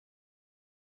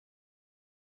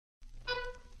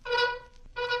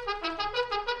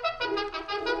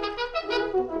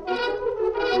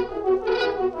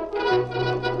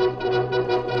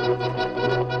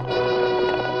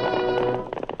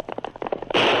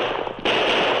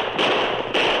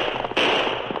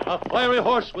A fiery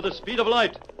horse with the speed of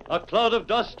light, a cloud of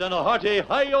dust, and a hearty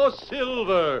hi-yo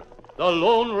silver. The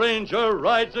Lone Ranger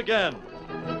rides again.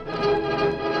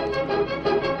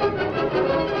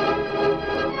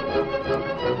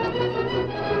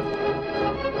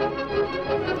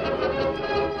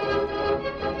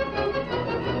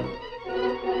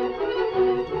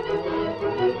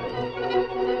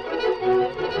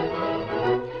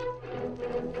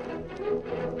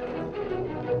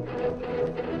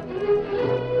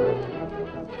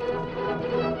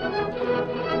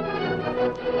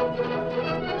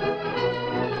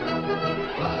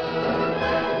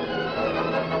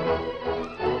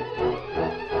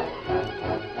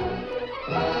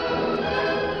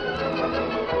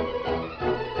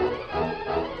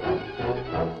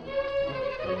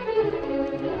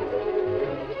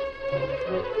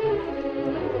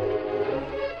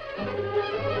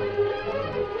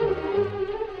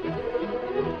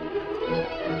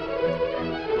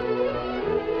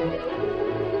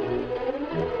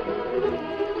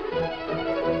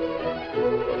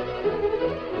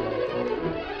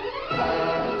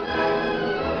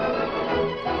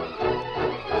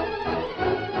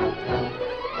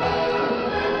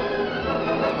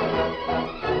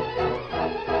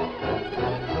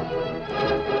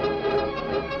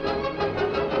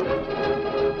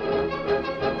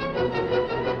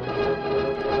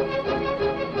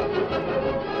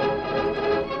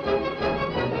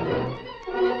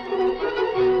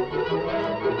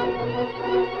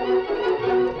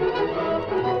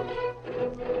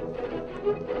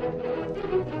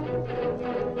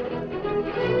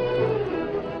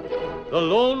 The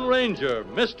Lone Ranger,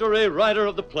 Mr. A. Rider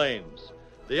of the Plains,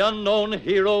 the unknown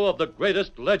hero of the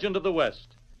greatest legend of the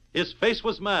West. His face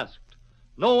was masked.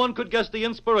 No one could guess the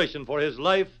inspiration for his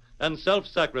life and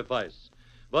self-sacrifice.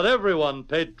 But everyone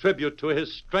paid tribute to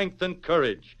his strength and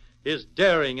courage, his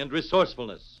daring and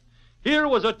resourcefulness. Here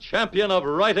was a champion of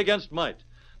right against might,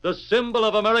 the symbol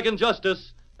of American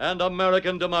justice and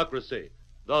American democracy,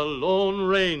 the Lone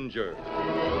Ranger.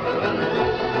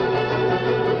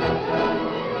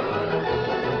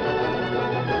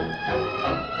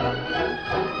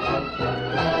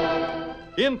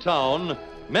 In town,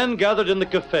 men gathered in the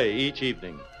cafe each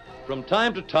evening. From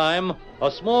time to time, a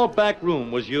small back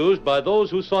room was used by those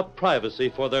who sought privacy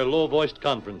for their low-voiced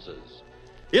conferences.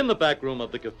 In the back room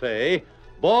of the cafe,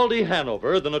 Baldy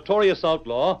Hanover, the notorious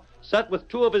outlaw, sat with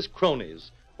two of his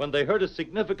cronies when they heard a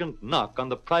significant knock on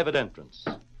the private entrance.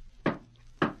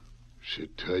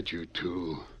 Sit tight, you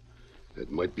two. That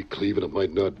might be Cleve and it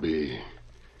might not be.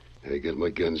 I got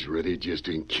my guns ready just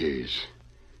in case.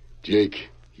 Jake,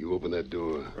 you open that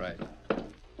door. Right.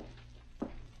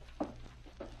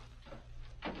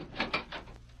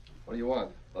 What do you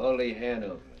want? Baldy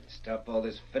Hanover. Stop all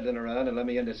this fiddling around and let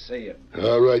me in to see you.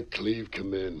 All right, Cleve,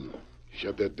 come in.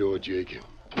 Shut that door, Jake.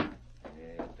 Yeah,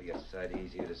 it'll be a sight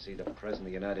easier to see the President of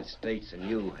the United States than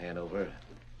you, Hanover.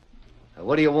 Now,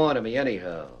 what do you want of me,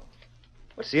 anyhow?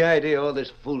 What's the idea of all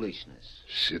this foolishness?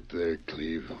 Sit there,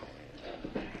 Cleve.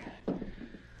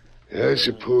 I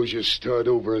suppose you start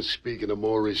over and speak in a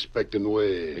more respecting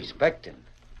way. Respecting?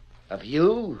 Of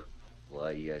you?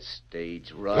 Why, you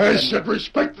stage rotten. I said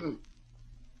respecting.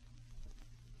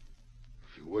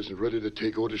 If you wasn't ready to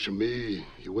take orders from me,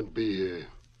 you wouldn't be here.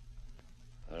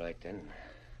 All right, then.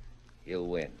 You'll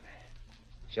win.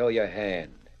 Show your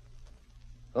hand.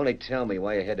 Only tell me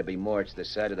why you had to be marched to the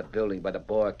side of the building by the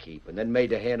barkeep and then made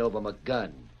to hand over my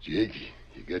gun. Jake,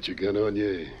 you got your gun on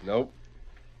you? Nope.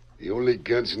 The only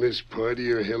guns in this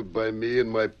party are held by me and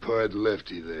my pard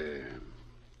Lefty there.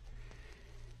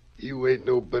 You ain't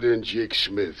no better than Jake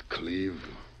Smith, Cleve.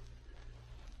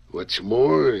 What's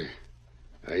more,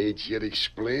 I ain't yet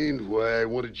explained why I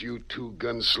wanted you two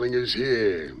gunslingers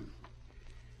here.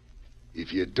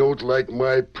 If you don't like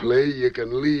my play, you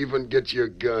can leave and get your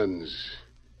guns.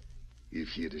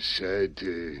 If you decide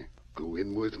to go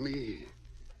in with me,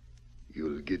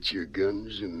 you'll get your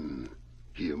guns and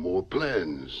hear more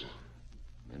plans.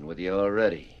 Been with you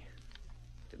already.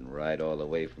 Didn't ride all the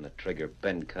way from the Trigger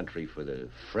Bend country for the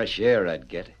fresh air I'd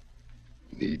get.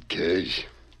 Need cash?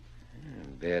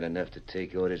 Bad enough to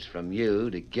take orders from you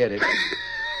to get it.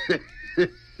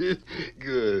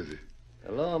 Good.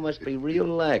 The law must be real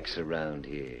lax around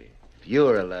here. If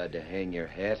you're allowed to hang your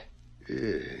hat.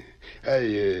 Yeah.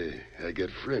 I got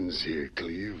friends here,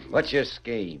 Cleve. What's your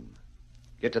scheme?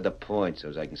 Get to the point so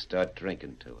as I can start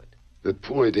drinking to it. The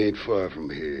point ain't far from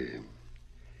here.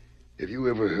 Have you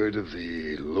ever heard of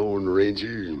the Lone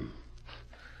Ranger?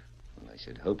 Well, I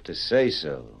should hope to say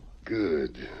so.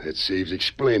 Good. That saves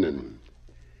explaining.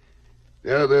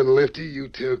 Now then, Lefty, you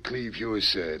tell Cleve your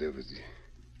side of it.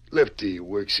 Lefty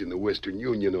works in the Western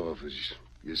Union office.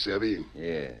 You savvy?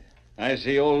 Yeah. I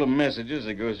see all the messages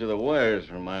that goes to the wires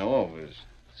from my office.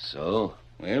 So?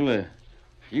 Well, a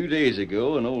few days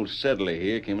ago, an old settler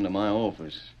here came into my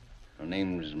office. Her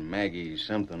name's Maggie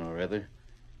something or other,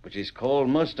 but she's called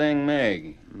Mustang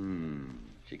Mag.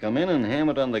 She come in and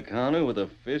hammered on the counter with a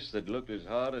fist that looked as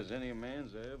hard as any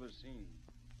man's I ever seen.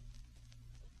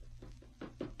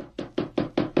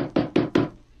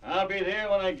 I'll be there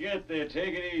when I get there.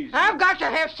 Take it easy. I've got to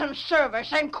have some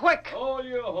service, and quick. Hold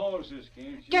your horses,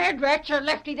 can't you? Dead rats are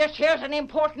Lefty. This here's an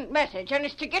important message, and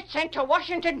it's to get sent to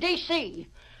Washington, D.C.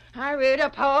 I rode a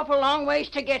powerful long ways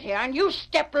to get here, and you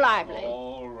step lively.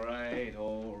 All right.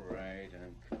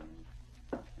 I'm coming.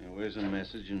 Now, where's the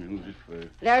message and who's it for?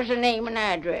 There's a name and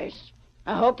address.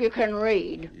 I hope you can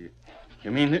read.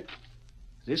 You mean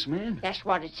this man? That's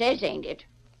what it says, ain't it?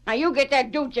 Now, you get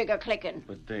that do-jigger clicking.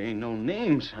 But there ain't no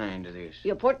name signed to this.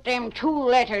 You put them 2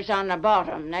 letters on the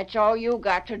bottom. That's all you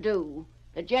got to do.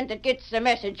 The gent that gets the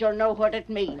message will know what it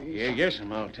means. Yeah, yes,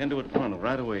 and I'll tend to it pronto,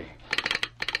 right away.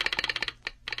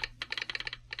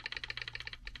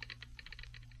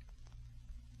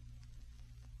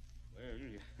 Well,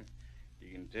 you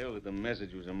can tell that the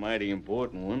message was a mighty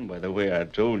important one by the way I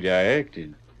told you I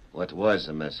acted. What was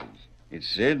the message? It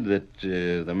said that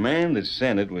the man that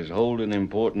sent it was holding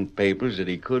important papers that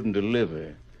he couldn't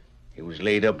deliver. He was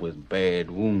laid up with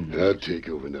bad wounds. I'll take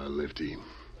over now, Lefty.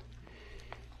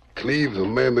 Cleve, the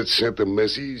man that sent the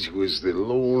message was the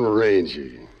Lone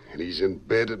Ranger, and he's in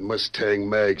bed at Mustang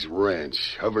Mag's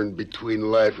ranch, hovering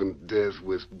between life and death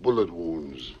with bullet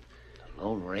wounds. The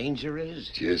Lone Ranger is?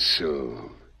 Just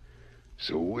so.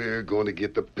 So we're going to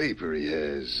get the paper he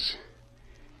has.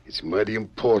 It's mighty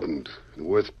important and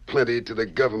worth plenty to the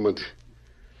government.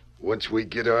 Once we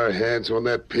get our hands on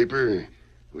that paper,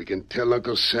 we can tell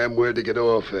Uncle Sam where to get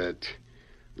off at.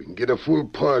 We can get a full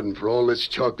pardon for all that's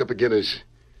chalked up against us.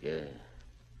 Yeah.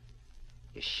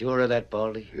 You sure of that,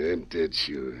 Baldy? I'm dead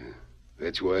sure.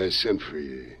 That's why I sent for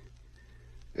you.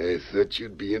 I thought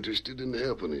you'd be interested in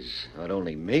helping us. Not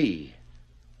only me.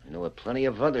 I know of plenty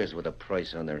of others with a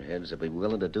price on their heads that'd be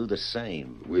willing to do the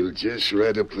same. We'll just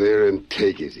ride up there and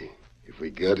take it. If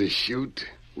we gotta shoot,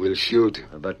 we'll shoot.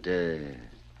 But,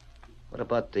 what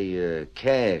about the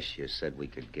cash you said we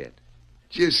could get?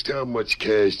 Just how much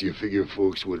cash do you figure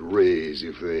folks would raise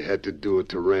if they had to do it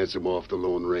to ransom off the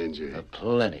Lone Ranger?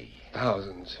 Plenty.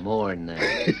 Thousands. More than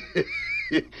that.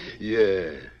 Yeah.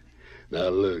 Now,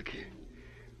 look.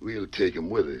 We'll take him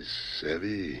with us,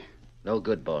 savvy? No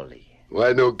good, Baldy.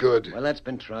 Why no good? Well, that's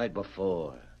been tried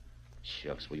before.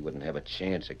 Shucks, we wouldn't have a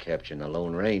chance of capturing the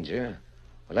Lone Ranger.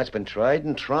 Well, that's been tried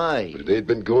and tried. But it ain't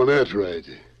been going out right.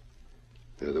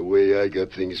 Now, the way I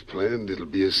got things planned, it'll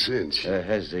be a cinch.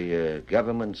 Has the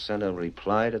government sent a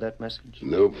reply to that message?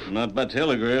 Nope. Not by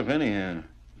telegraph, anyhow.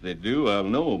 If they do, I'll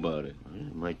know about it. Well,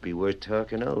 it might be worth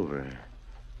talking over.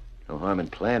 No harm in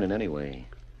planning, anyway.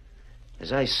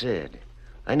 As I said,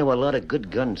 I know a lot of good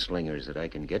gunslingers that I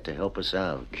can get to help us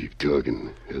out. Keep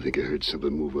talking. I think I heard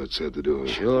something move outside the door.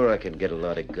 Sure, I can get a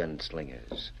lot of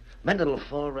gunslingers. Men that'll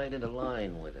fall right into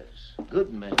line with us.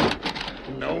 Good men.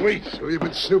 No, wait. So you've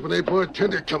been snooping, eh,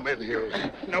 bartender? Come in here.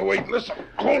 No, wait, listen.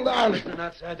 Hold on. Listening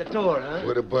outside the door, huh?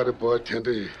 What about it,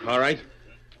 bartender? All right.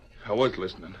 I was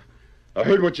listening. I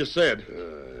heard what you said.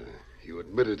 You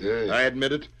admit it, eh? I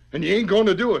admit it. And you ain't going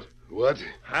to do it. What?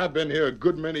 I've been here a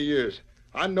good many years.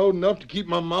 I know enough to keep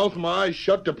my mouth and my eyes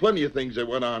shut to plenty of things that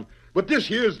went on. But this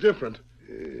here's different.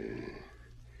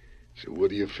 So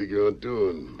what do you figure on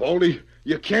doing? Baldy,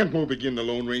 you can't move again the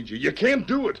Lone Ranger. You can't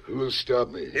do it. Who'll stop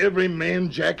me? Every man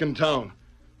jack in town.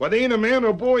 Why, there ain't a man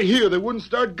or boy here that wouldn't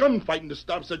start gunfighting to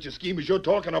stop such a scheme as you're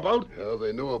talking about. How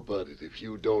they know about it if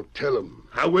you don't tell them?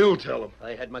 I will tell them.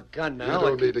 I had my gun You now.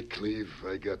 don't need to, Cleve.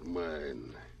 I got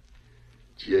mine.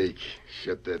 Jake,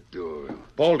 shut that door.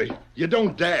 Baldy, you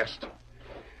don't dast.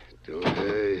 Don't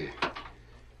I?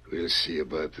 We'll see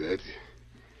about that.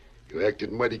 You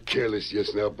acted mighty careless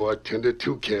just now, bartender.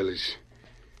 Too careless.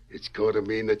 It's going to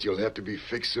mean that you'll have to be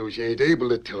fixed so you ain't able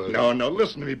to talk. No,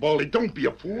 listen to me, Baldy. Don't be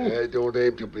a fool. I don't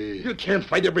aim to be. You can't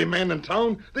fight every man in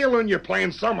town. They'll learn your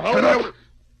plan somehow. Shut up!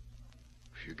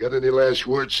 If you got any last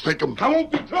words, think 'em. I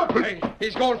won't be talking. Hey,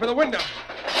 He's going for the window.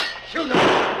 shoot him.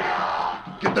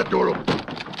 Get that door open.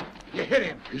 You hit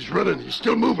him. He's running. He's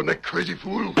still moving, that crazy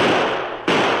fool.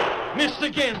 Missed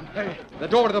again. Hey, the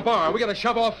door to the bar. We gotta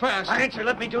shove off fast. Why didn't you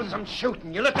let me do some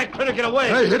shooting? You let that critter get away.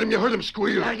 I hit him. You heard him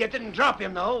squeal. You didn't drop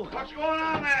him, though. What's going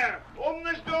on there? Open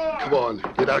this door. Come on.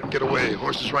 Get out and get away.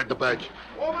 Horse is right in the back.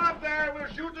 Open up there. We'll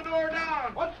shoot the door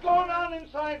down. What's going on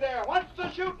inside there? What's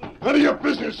the shooting? None of your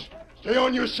business. Stay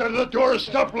on your side of the door or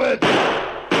stop lead.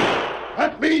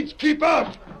 That means keep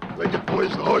out. Make it, boys,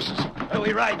 the horses. Where are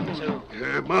we riding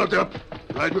to? Mount up.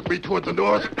 Ride with me toward the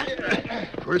north.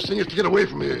 First thing is to get away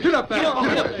from here. Get up there.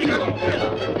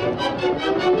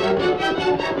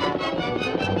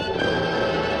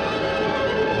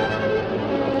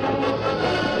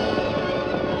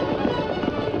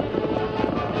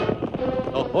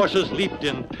 The horses leaped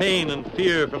in pain and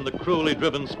fear from the cruelly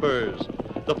driven spurs.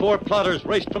 The four plotters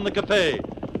raced from the cafe.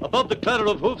 Above the clatter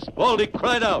of hoofs, Baldy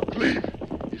cried out. Cleve,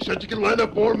 you said you can line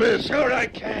up more men. Sure I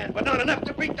can, but not enough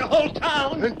to beat the whole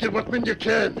town. Then get what men you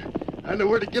can. I know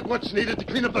where to get what's needed to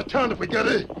clean up the town if we got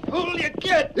it. Who'll you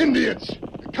get? Indians.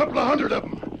 A couple of hundred of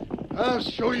them. I'll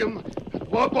show you that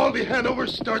while Baldy Hanover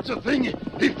starts a thing,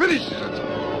 he finishes it.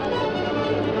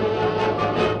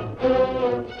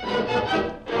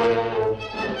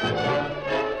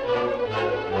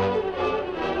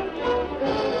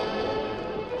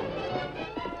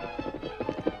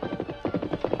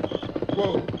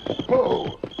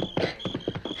 Whoa.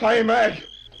 Hi, Mag.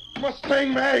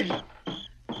 Mustang Mag.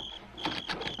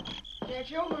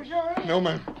 That's you, Missouri? No,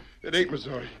 ma'am. It ain't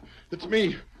Missouri. It's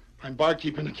me. I'm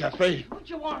barkeep in the cafe. What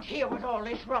you want here with all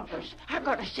this rumpus? I've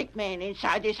got a sick man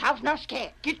inside this house. Now,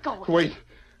 scat. Get going. Wait.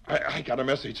 I got a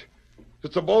message.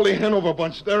 It's the Baldy Hanover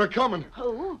bunch. They're a-coming.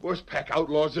 Who? Worst pack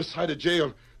outlaws this side of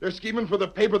jail. They're scheming for the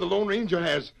paper the Lone Ranger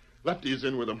has. Lefty's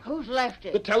in with them. Who's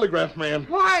Lefty? The telegraph man.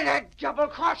 Why, that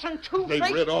double-crossing two-faced...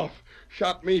 They rid off.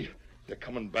 Shot me. They're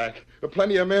coming back. There are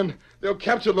plenty of men. They'll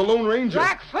capture the Lone Ranger.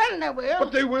 Black fun, they will.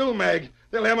 But they will, Mag.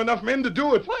 They'll have enough men to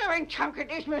do it. Where in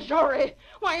Chunket is Missouri?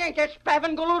 Why ain't that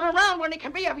spavin galoot around when he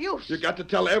can be of use? You got to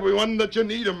tell everyone that you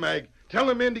need 'em, Mag. Tell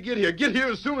the men to get here. Get here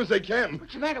as soon as they can.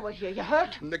 What's the matter with you? You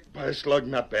hurt? Nicked by a slug,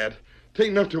 not bad.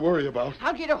 Tain't enough to worry about.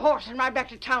 I'll get a horse and ride back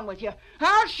to town with you.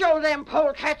 I'll show them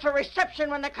polecats a reception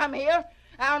when they come here.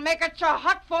 I'll make it so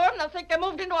hot for them they'll think they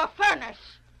moved into a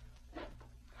furnace.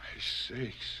 My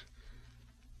sakes.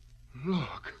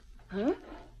 Look. Huh?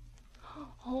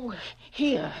 Oh,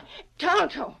 here.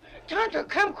 Tonto,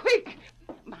 come quick.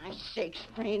 My sakes,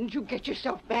 friend, you get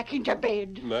yourself back into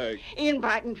bed. Mag.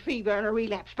 Inviting fever and a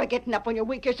relapse by getting up when you're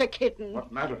weak as a kitten.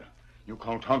 What matter? You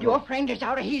call Tonto. Your friend is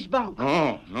out of his bunk.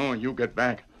 No, you get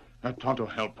back. Let Tonto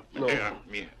help. No.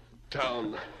 Here.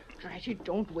 Town. Drat it,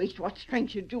 don't waste what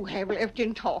strength you do have left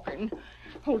in talking.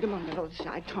 Hold him on the other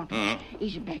side, Tonto.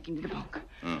 Ease him back into the bunk.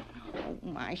 Oh,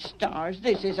 my stars,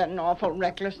 this is an awful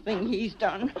reckless thing he's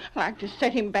done. Like to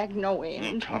set him back no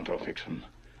end. Tonto, fix him.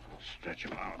 Stretch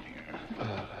him out here.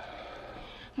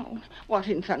 Oh, what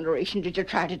in thunderation did you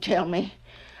try to tell me?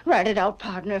 Write it out,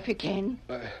 partner, if you can.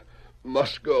 I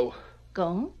must go.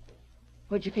 Go?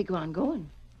 Where'd you figure on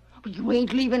going? Well, you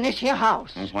ain't leaving this here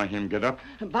house. Why him get up?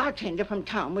 A bartender from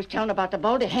town was telling about the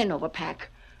Baldy Hanover pack.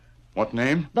 What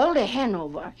name? Baldy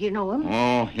Hanover, you know him?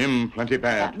 Oh, him plenty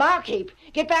bad. Barkeep,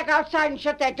 get back outside and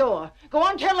shut that door. Go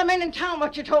on, tell the men in town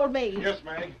what you told me. Yes,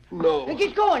 Mag. No.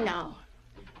 Get going now.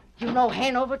 You know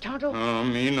Hanover, Tonto?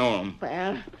 Me know him.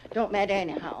 Well, don't matter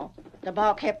anyhow. The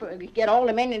barkeep will get all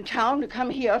the men in town to come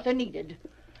here if they're needed.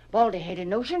 Baldy had a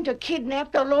notion to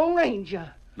kidnap the Lone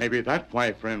Ranger. Maybe that's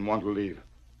why friend want to leave.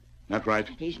 That right?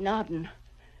 He's nodding.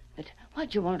 But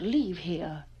why'd you want to leave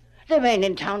here? The men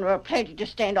in town are plenty to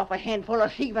stand off a handful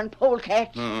of thieving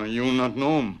polecats. You not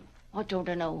know him. What don't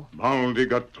I know? Baldy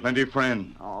got plenty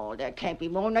friend. Oh, there can't be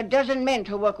more than a dozen men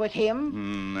to work with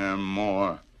him. There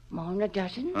more. More than a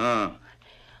dozen?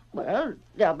 Well,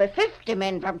 there'll be 50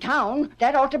 men from town.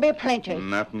 That ought to be plenty.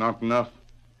 That not enough.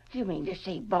 You mean to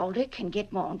say Baldy can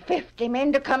get more than 50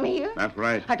 men to come here? That's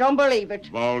right. I don't believe it.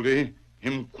 Baldy,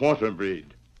 him quarter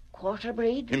breed. Quarter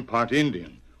breed? Him part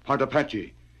Indian, part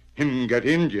Apache. Him get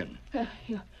Indian.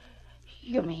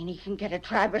 You mean he can get a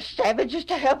tribe of savages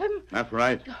to help him? That's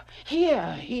right.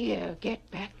 Here, get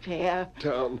back there.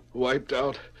 Town wiped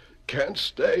out. Can't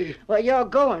stay. Well, you're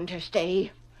going to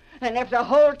stay. And if the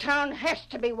whole town has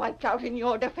to be wiped out in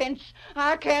your defense,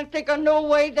 I can't think of no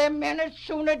way them men would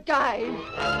sooner die.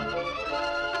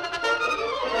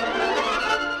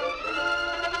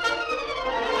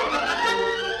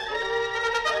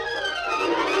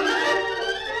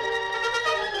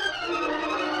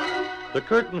 The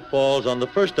curtain falls on the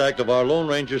first act of our Lone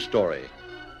Ranger story.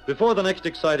 Before the next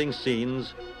exciting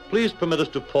scenes, please permit us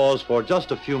to pause for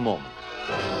just a few moments.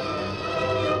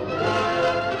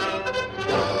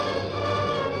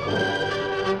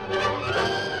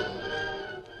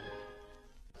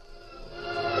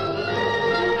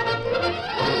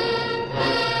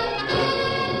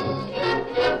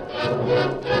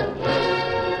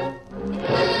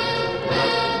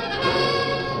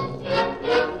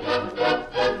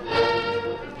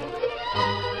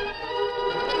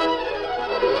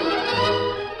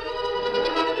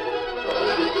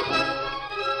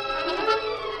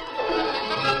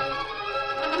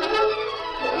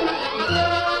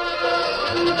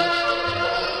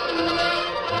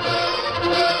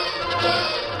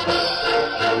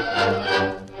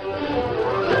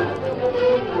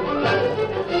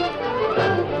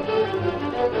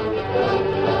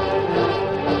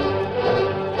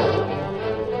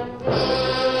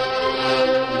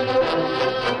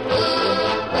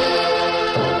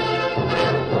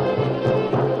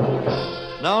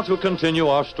 Now to continue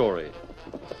our story.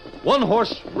 One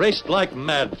horse raced like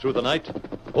mad through the night.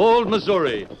 Old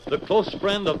Missouri, the close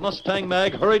friend of Mustang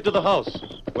Mag, hurried to the house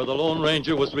where the Lone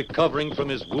Ranger was recovering from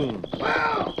his wounds.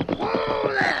 Whoa! Whoa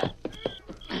there!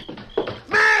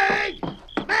 Mag!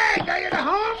 Mag, are you at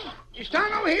home? Is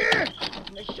Tonto here?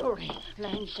 Missouri,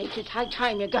 land's sakes, it's high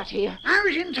time you got here. I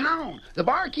was in town. The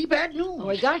barkeep had news. Oh,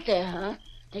 we got there, huh?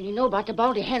 Then you know about the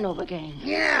Baldy Hanover gang.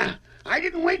 Yeah. I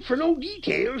didn't wait for no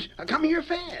details. I come here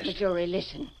fast. Missouri,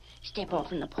 listen. Step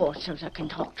off in the porch so I can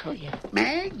talk to you.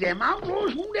 Mag, them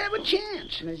outlaws won't have a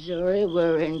chance. Missouri,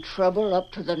 we're in trouble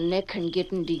up to the neck and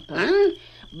getting deeper. Huh?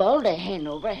 Baldy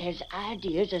Hanover has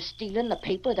ideas of stealing the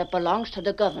paper that belongs to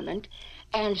the government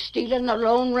and stealing the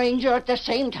Lone Ranger at the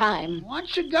same time.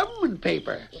 What's a government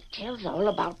paper? It tells all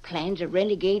about plans of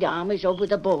renegade armies over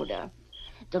the border.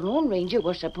 The Lone Ranger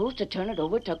was supposed to turn it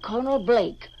over to Colonel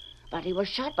Blake, but he was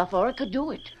shot before he could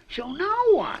do it. So now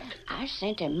what? I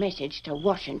sent a message to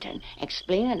Washington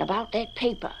explaining about that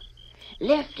paper.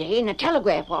 Lefty in the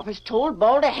telegraph office told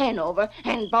Baldy Hanover,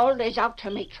 and Baldy's out to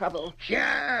make trouble.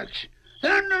 Shucks.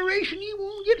 Thunderation, he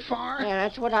won't get far. Yeah,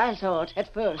 that's what I thought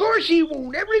at first. Of course he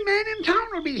won't. Every man in town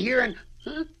will be here and...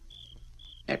 Huh?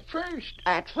 At first?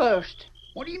 At first.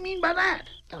 What do you mean by that?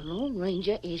 The Lone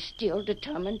Ranger is still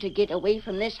determined to get away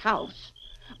from this house.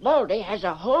 Baldy has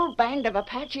a whole band of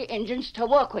Apache Indians to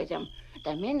work with him.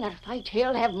 The men that fight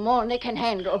here'll have more than they can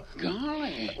handle.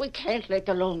 Golly. We can't let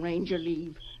the Lone Ranger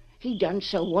leave. He done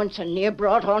so once and near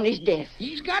brought on his death.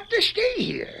 He's got to stay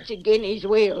here. It's again his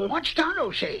will. What's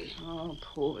Tonto say? Oh,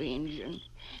 poor Injun.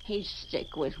 He's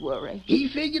sick with worry. He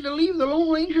figured to leave the Lone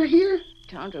Ranger here?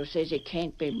 Tonto says he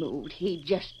can't be moved. He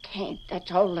just can't.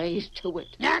 That's all there is to it.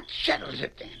 That settles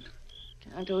it,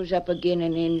 then. Tonto's up again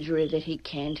an injury that he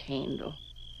can't handle.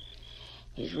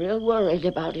 He's real worried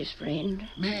about his friend.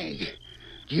 Mag,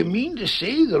 do you mean to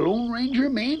say the Lone Ranger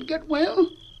mayn't get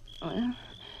well? Well,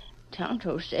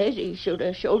 Tonto says he should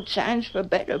have showed signs for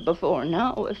better before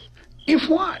now If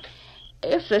what?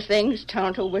 if the things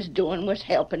Tonto was doing was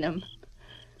helping him.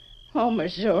 Oh,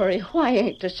 Missouri, why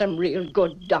ain't there some real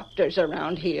good doctors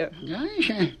around here?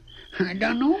 Gosh, I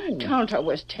don't know. Tonto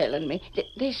was telling me that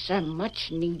there's some much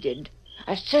needed.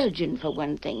 A surgeon, for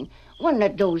one thing. One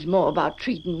that knows more about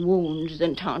treating wounds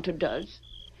than Tonto does.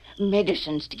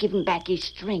 Medicines to give him back his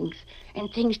strength, and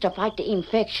things to fight the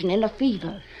infection and the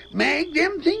fever. Mag,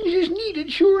 them things is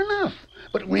needed, sure enough.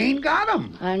 But we ain't got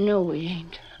 'em. I know we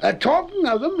ain't. Talking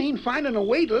of them ain't finding a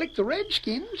way to lick the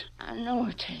redskins. I know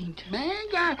it ain't.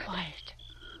 Mag, Quiet.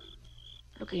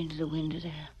 Look into the window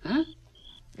there. Huh?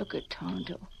 Look at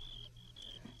Tonto.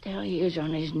 There he is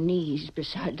on his knees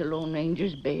beside the Lone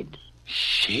Ranger's bed.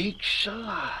 Sakes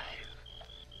alive.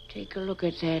 Take a look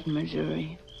at that,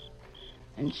 Missouri,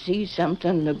 and see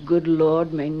something the good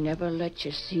Lord may never let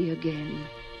you see again.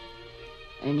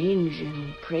 An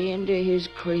Injun praying to his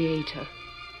Creator.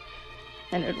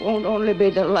 And it won't only be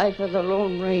the life of the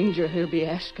Lone Ranger he'll be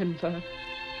asking for.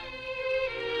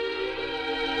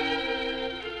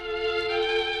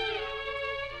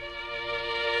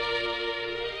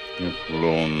 If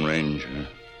Lone Ranger,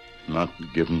 not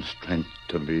given strength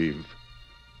to leave,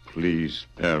 please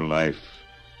spare life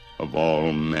of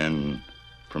all men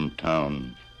from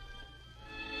town.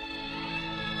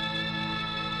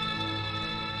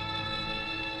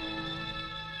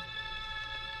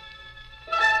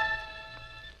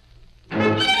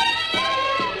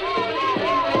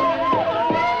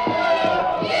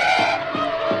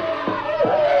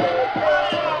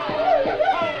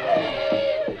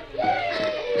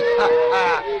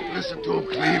 Listen to him,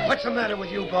 Cleve. What's the matter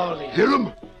with you, Baldy? Hear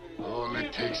him? All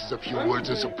it takes is a few words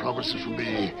and some promises from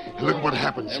me. And look at what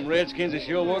happens. Them redskins are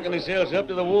sure working themselves up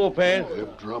to the warpath. Them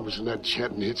dramas and that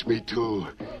chanting hits me, too.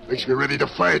 Makes me ready to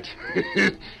fight.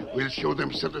 We'll show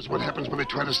them settlers what happens when they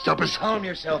try to stop us. Calm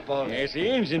yourself, Baldy. There's the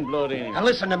Injun blood in him. Now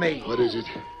listen to me. What is it?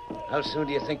 How soon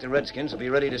do you think the redskins will be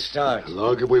ready to start? The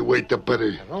longer we wait, the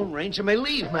better. The Lone Ranger may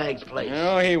leave Mag's place.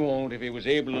 No, he won't. If he was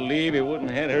able to leave, he wouldn't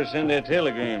have had her send that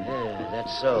telegram. Yeah,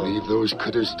 that's so. Leave those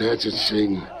critters dance and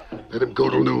sing. Let them go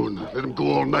till noon. Let them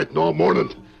go all night and all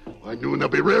morning. By noon, they'll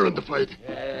be raring to fight.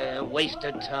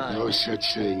 Wasted time. No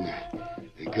such thing.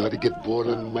 They got to get bored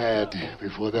and mad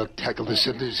before they'll tackle the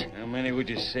settlers. How many would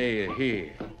you say are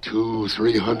here?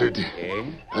 200-300.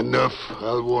 Eh? Enough.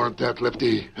 I'll warrant that,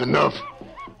 Lefty. Enough.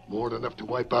 More than enough to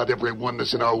wipe out every one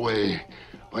that's in our way.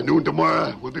 By noon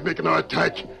tomorrow, we'll be making our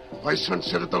attack. By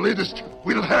sunset at the latest,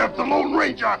 we'll have the Lone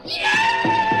Ranger.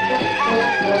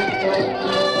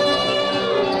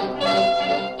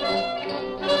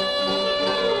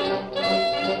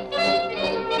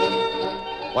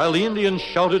 While the Indians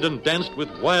shouted and danced with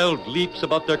wild leaps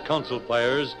about their council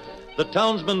fires, The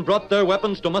townsmen brought their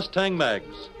weapons to Mustang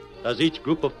Mag's. As each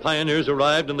group of pioneers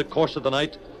arrived in the course of the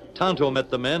night, Tonto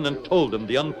met the men and told them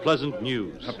the unpleasant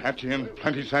news. Apache and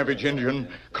plenty savage Indian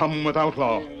come with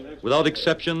outlaw. Without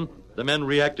exception, the men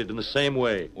reacted in the same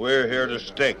way. We're here to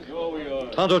stick.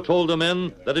 Tonto told the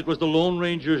men that it was the Lone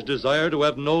Ranger's desire to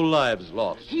have no lives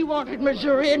lost. He wanted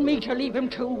Missouri and me to leave him,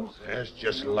 too. That's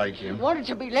just like him. Wanted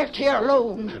to be left here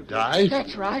alone. To die?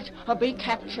 That's right. Or be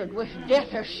captured with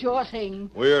death a sure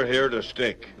thing. We're here to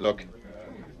stick. Look,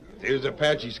 there's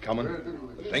Apaches coming.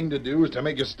 The thing to do is to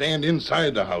make a stand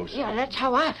inside the house. Yeah, that's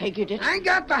how I figured it. I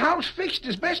got the house fixed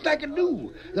as best I can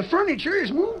do. The furniture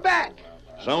is moved back.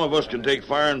 Some of us can take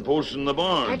firing posts in the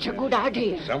barn. That's a good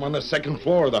idea. Some on the second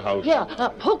floor of the house. Yeah,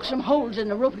 poke some holes in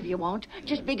the roof if you want.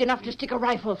 Just big enough to stick a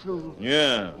rifle through.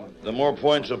 Yeah, the more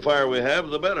points of fire we have,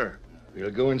 the better.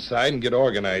 We'll go inside and get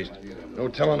organized. No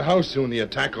telling how soon the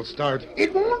attack will start.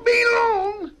 It won't be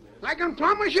long. I can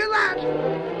promise you that.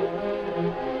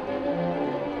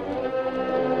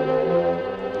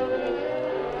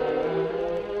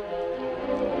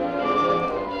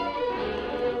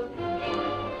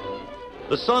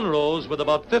 The sun rose with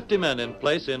about 50 men in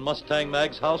place in Mustang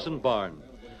Mag's house and barn.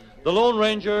 The Lone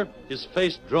Ranger, his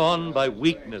face drawn by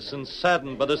weakness and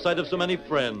saddened by the sight of so many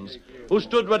friends who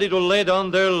stood ready to lay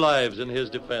down their lives in his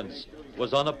defense,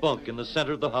 was on a bunk in the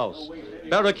center of the house,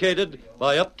 barricaded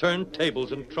by upturned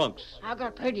tables and trunks. I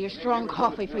got plenty of strong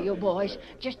coffee for you boys.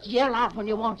 Just yell out when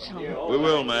you want some. We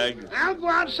will, Mag. I'll go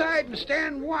outside and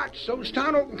stand watch so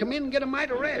Tonto can come in and get a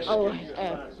mite of rest. Oh,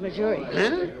 Missouri.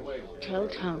 Huh? Tell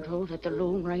Tonto that the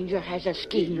Lone Ranger has a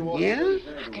scheme. Yeah?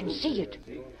 I can see it.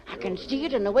 I can see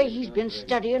it in the way he's been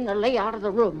studying the layout of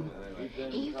the room.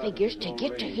 He figures to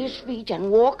get to his feet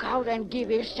and walk out and give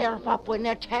himself up when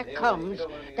the attack comes.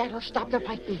 That'll stop the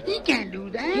fighting. He can't do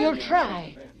that. He'll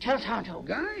try. Tell Tonto.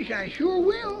 Gosh, I sure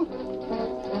will.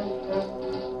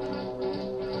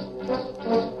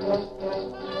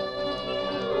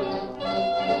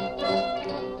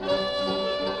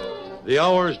 The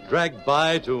hours dragged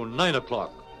by to 9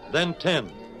 o'clock, then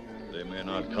 10. They may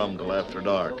not come till after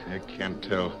dark. I can't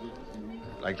tell.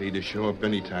 Likely to show up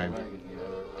any time.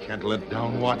 Can't let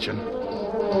down watching.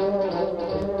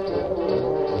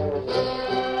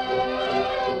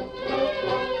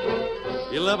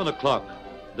 11 o'clock,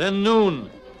 then noon,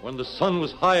 when the sun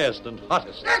was highest and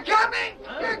hottest. They're coming!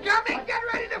 They're coming! Get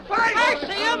ready to fight! I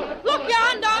see him! Look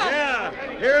yonder! Yeah,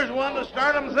 here's one to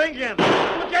start them thinking.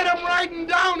 Get him riding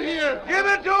down here! Give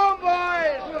it to them,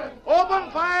 boys!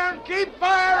 Open fire and keep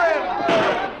firing!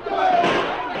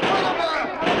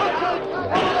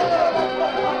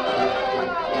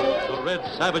 The red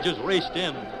savages raced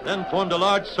in, then formed a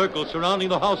large circle surrounding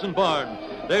the house and barn.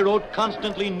 They rode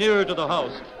constantly nearer to the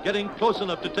house, getting close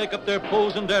enough to take up their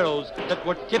bows and arrows that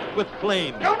were tipped with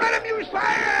flame. Don't let them use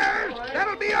fires!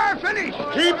 That'll be our finish!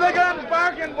 Keep the guns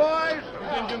barking, boys!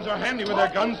 These Indians are handy with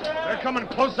their guns. They're coming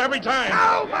close every time.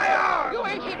 Ow, my arm! You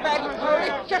ain't hit badly, Missouri.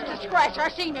 Just a scratch. I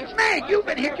seen it. Meg, you've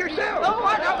been hit yourself! Oh,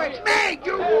 what of it? Meg,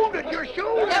 you're wounded. Your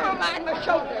shoulder! Never mind my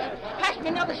shoulder. Pass me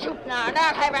another shoot now, and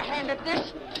I'll have a hand at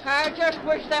this. I just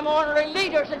wish them ornery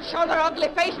leaders would show their ugly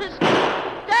faces.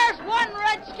 There's one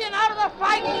redskin out of the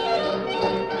fight.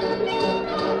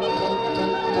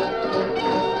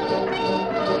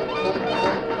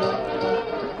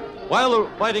 While the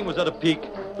fighting was at a peak,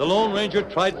 the Lone Ranger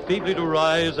tried feebly to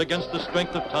rise against the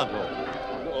strength of Tonto.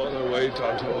 No other way,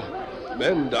 Tonto.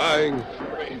 Men dying.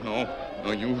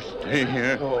 No, you stay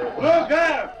here. Look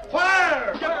there!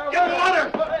 Fire! Get water!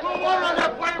 Throw water on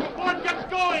that fire before it gets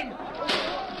going!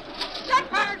 That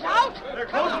fire's out. They're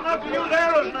close enough to use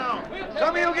arrows now.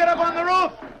 Some of you get up on the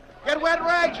roof. Get wet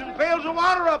rags and pails of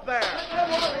water up there.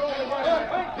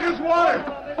 Here's water.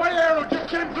 My arrow just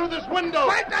came through this window.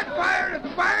 Fight that fire! If the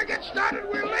fire gets started,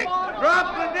 we're licked!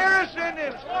 Drop the nearest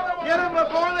Indians. Get them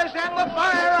before they send the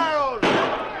fire arrows.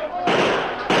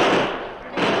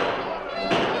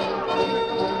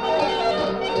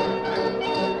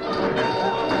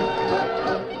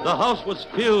 The house was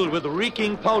filled with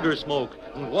reeking powder smoke,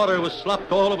 and water was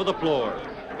slopped all over the floor.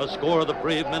 A score of the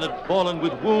brave men had fallen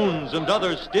with wounds, and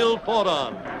others still fought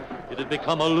on. It had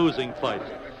become a losing fight.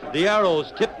 The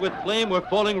arrows tipped with flame were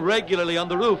falling regularly on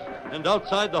the roof and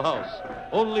outside the house.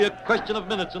 Only a question of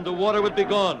minutes and the water would be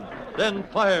gone. Then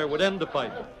fire would end the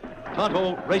fight.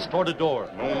 Tonto raced toward a door.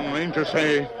 Lone Ranger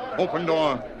say, open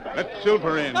door. Let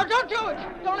Silver in. No, don't do it.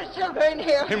 Don't let Silver in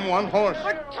here. Him one horse.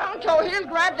 But Tonto, he'll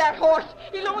grab that horse.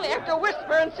 He'll only have to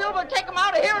whisper, and Silver will take him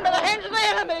out of here into the hands of the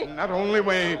enemy. Not only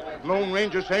way. Lone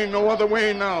Ranger say no other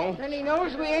way now. Then he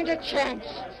knows we ain't a chance.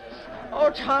 Oh,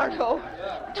 Tonto.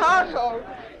 Tonto.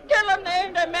 Dillon, there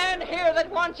ain't a man here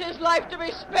that wants his life to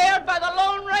be spared by the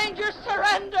Lone Ranger's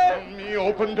surrender. Me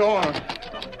open door.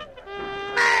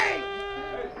 Meg!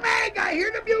 Meg, I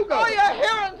hear the bugle. Oh, you're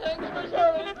hearing things,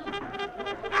 Missouri.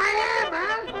 I am,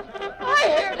 huh? I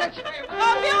hear the scream.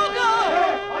 The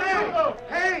bugle!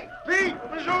 Hey, Pete,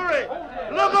 Missouri,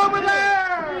 look over there!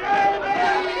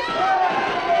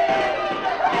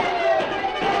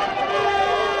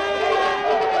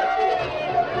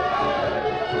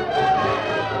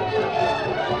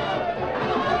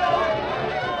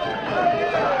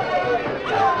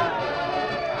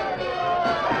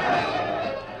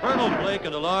 Colonel Blake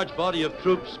and a large body of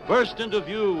troops burst into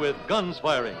view with guns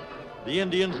firing. The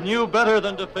Indians knew better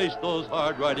than to face those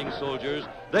hard-riding soldiers.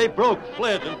 They broke,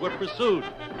 fled, and were pursued.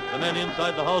 The men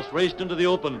inside the house raced into the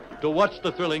open to watch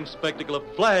the thrilling spectacle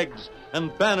of flags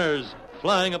and banners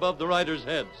flying above the riders'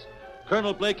 heads.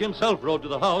 Colonel Blake himself rode to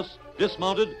the house,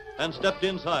 dismounted, and stepped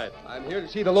inside. I'm here to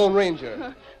see the Lone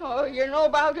Ranger. Oh, you know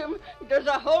about him? Does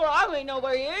the whole army know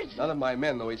where he is? None of my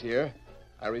men know he's here.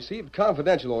 I received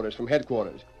confidential orders from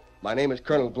headquarters. My name is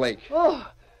Colonel Blake. Oh,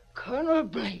 Colonel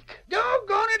Blake.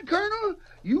 Doggone it, Colonel.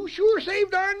 You sure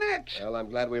saved our necks. Well, I'm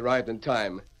glad we arrived in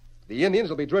time. The Indians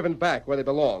will be driven back where they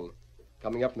belong.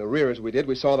 Coming up from the rear as we did,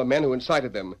 we saw the men who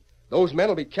incited them. Those men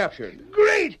will be captured.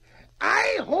 Great.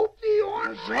 I hope the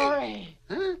ornery... Sorry.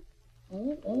 Huh?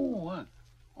 All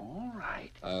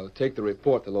right. I'll take the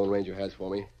report the Lone Ranger has for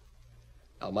me.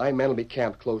 Now, my men will be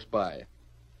camped close by,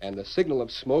 and the signal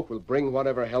of smoke will bring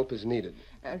whatever help is needed.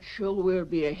 That sure will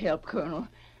be a help, Colonel.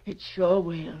 It sure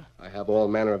will. I have all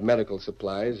manner of medical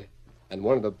supplies, and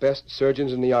one of the best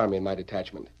surgeons in the Army in my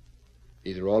detachment.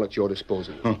 These are all at your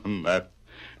disposal. Not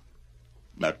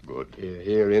good.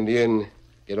 Here, Indian.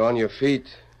 Get on your feet.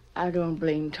 I don't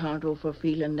blame Tonto for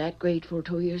feeling that grateful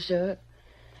to you, sir.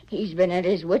 He's been at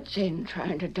his wits' end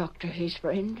trying to doctor his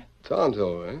friend.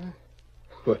 Tonto, eh?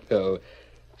 Well,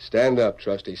 stand up,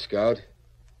 trusty scout.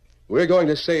 We're going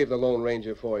to save the Lone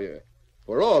Ranger for you.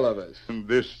 For all of us.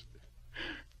 This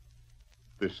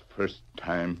first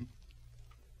time,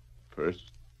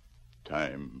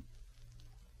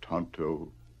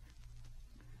 Tonto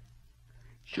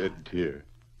shed tear.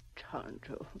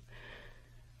 Tonto.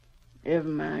 Never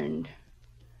mind.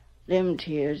 Them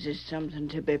tears is something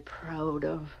to be proud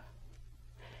of.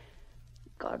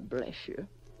 God bless you.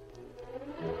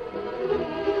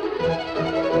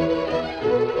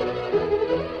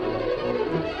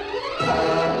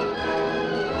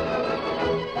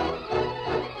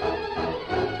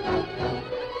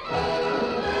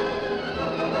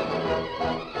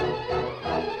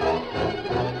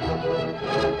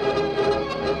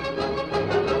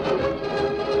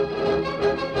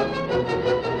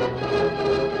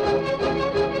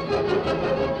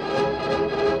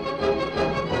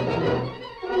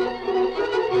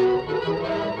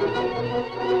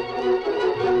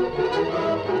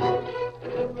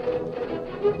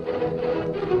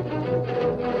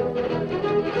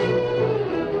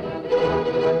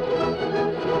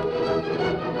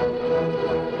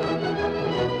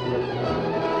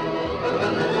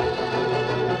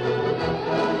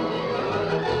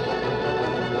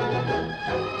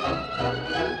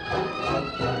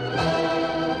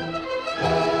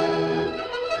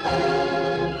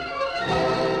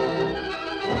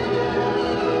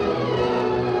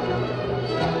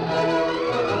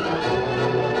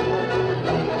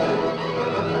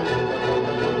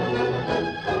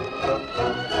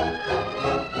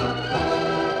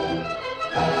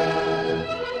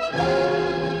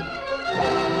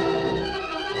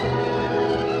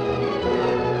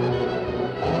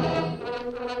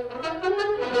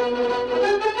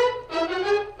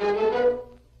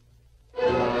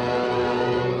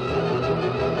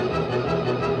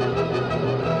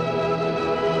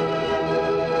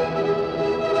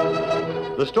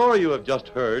 The story you have just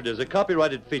heard is a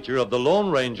copyrighted feature of the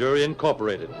Lone Ranger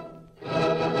Incorporated.